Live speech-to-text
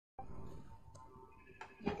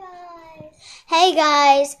Hey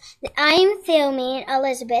guys, I'm filming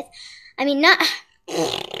Elizabeth. I mean, not.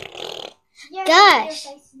 Yeah, Gosh.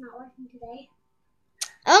 your face is not working today.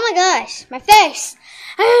 Oh my gosh, my face.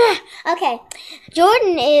 Okay,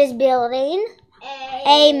 Jordan is building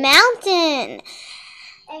a mountain.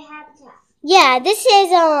 A habitat. Yeah, this is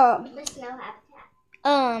The snow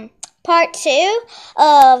habitat. part 2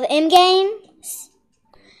 of M-Game,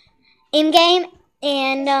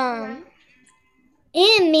 and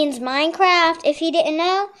M means Minecraft, if you didn't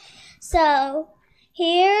know. So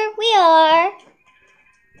here we are.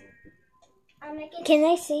 Can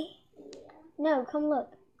they see? No, come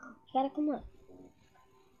look. You gotta come look.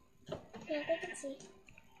 Yeah, they can see.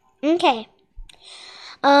 Okay.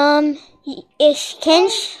 Hers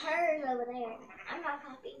over there. I'm not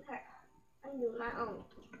copying her. I'm doing my own.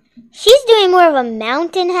 She's doing more of a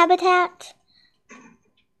mountain habitat.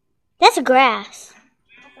 That's grass.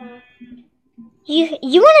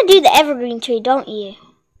 You want to do the evergreen tree, don't you?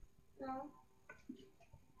 No.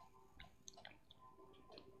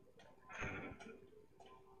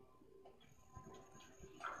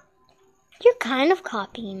 You're kind of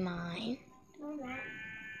copying mine. No, not.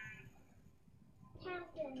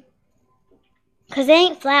 Captain. Because there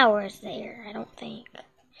ain't flowers there, I don't think.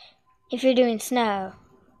 If you're doing snow.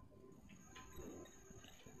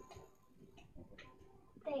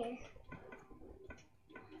 There.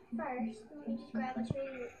 First, let me just grab a tree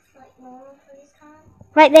that's like normal for this time.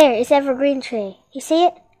 Right there, it's evergreen tree. You see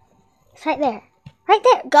it? It's right there. Right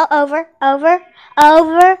there. Go over, over,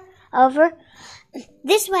 over, over.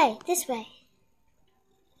 This way, this way.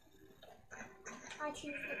 I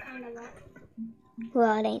choose the kind of that.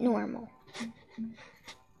 Well, it ain't normal. Yes,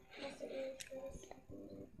 it is.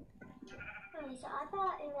 Okay, so I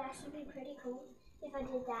thought it would actually be pretty cool if I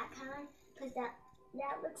did that kind, because that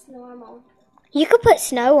looks normal. You could put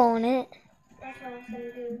snow on it. That's what I was going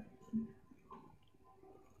to do.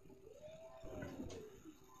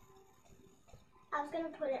 I was going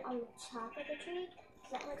to put it on the top of the tree,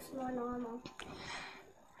 because that looks more normal.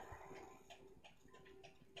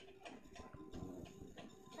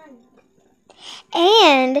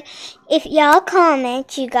 And if y'all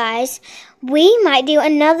comment, you guys, we might do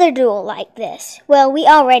another duel like this. Well, we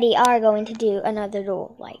already are going to do another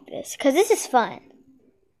duel like this, because this is fun.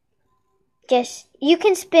 You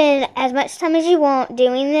can spend as much time as you want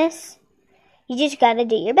doing this. You just got to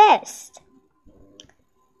do your best.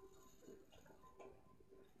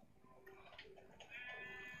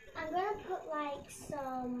 I'm going to put like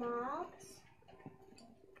some mobs.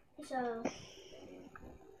 So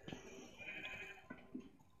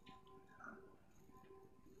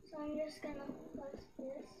I'm just going to push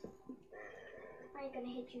this. I ain't going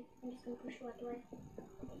to hit you. I'm just going to push you out the way.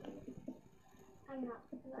 I'm not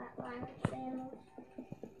that violent, Sam.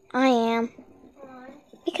 I am. Why?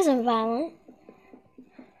 Because I'm violent.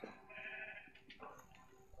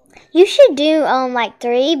 You should do like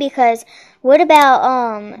 3, because what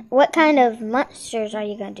about what kind of monsters are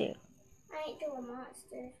you gonna do? I ain't doing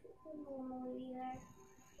monsters normally either.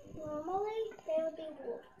 Normally they would be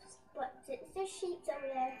wolves, but since there's sheep over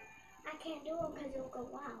there, I can't do them because it'll go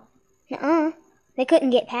wild. They couldn't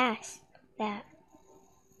get past that.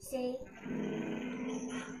 See?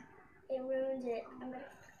 It ruins it. I'm gonna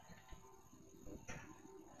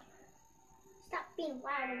stop being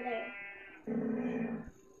wild over there.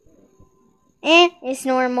 It's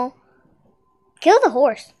normal. Kill the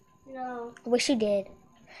horse. No. I wish you did.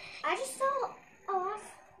 I just saw. Oh,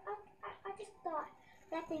 I just thought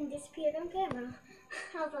that thing disappeared on camera.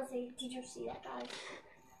 I was about to say, did you see that, guys?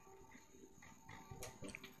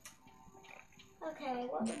 Okay,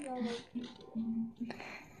 what was normal?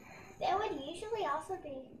 There would usually also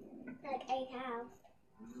be like a cow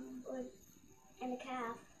and a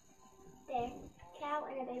calf. There, cow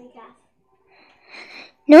and a baby calf.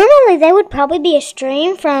 Normally, there would probably be a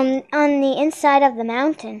stream from on the inside of the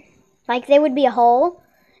mountain. Like, there would be a hole,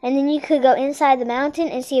 and then you could go inside the mountain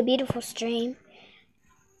and see a beautiful stream.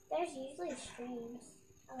 There's usually streams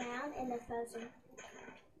around and they're frozen.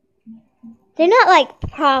 They're not like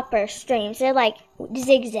proper streams. They're like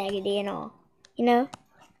zigzaggedy and all, you know?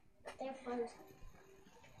 They're frozen.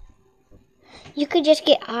 You could just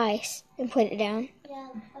get ice and put it down. Yeah.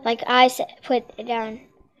 Okay. Like ice, put it down.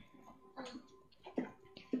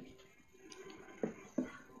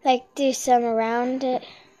 Like do some around it.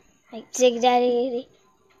 Like zigzaggy.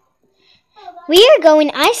 We are going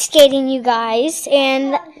ice skating, you guys,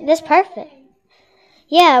 and that's perfect.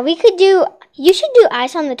 Yeah, we could do. You should do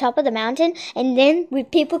ice on the top of the mountain, and then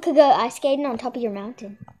people could go ice skating on top of your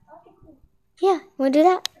mountain. Okay, cool. Yeah, want to do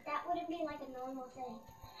that? But that wouldn't be like a normal thing.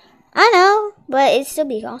 I know, but it'd still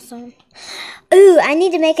be awesome. Ooh, I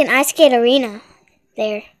need to make an ice skate arena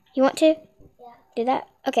there. You want to? Yeah. Do that?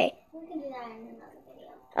 Okay. We can do that in another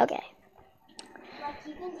video. Okay. Like,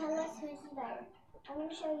 you can tell us who's better. I'm going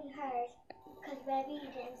to show you hers, because maybe you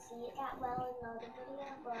didn't see it that well in the other video,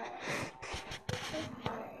 but this is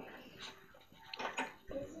hers.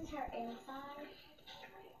 This is her inside.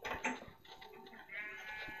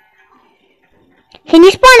 Can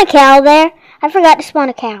you spawn a cow there? I forgot to spawn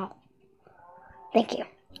a cow. Thank you.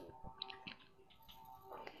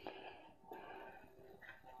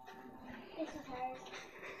 This is hers.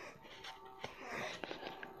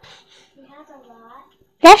 She has a lot.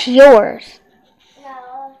 That's yours. No,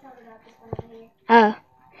 I'm talking about this one right here. Oh.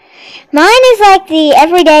 Mine is like the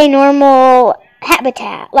everyday normal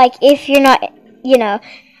habitat. Like if you're not, you know.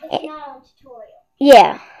 It's not on tutorial.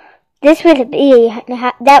 Yeah. This would be,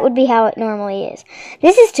 that would be how it normally is.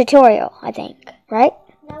 This is tutorial, I think. Right?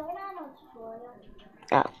 No, we're not on tutorial.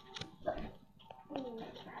 Oh.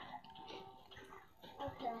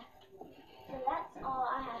 Okay. So that's all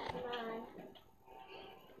I have for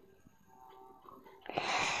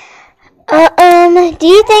mine. Do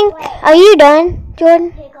you think, are you done,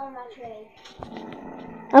 Jordan? Pick on my tree.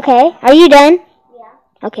 Okay. Are you done? Yeah.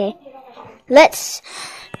 Okay. Pick on my tree. Let's,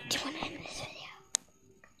 do you want to end this video?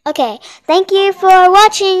 Okay. Thank you for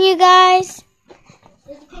watching, you guys.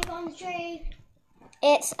 There's a pig on the tree.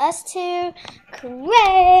 It's us two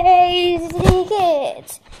crazy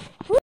kids.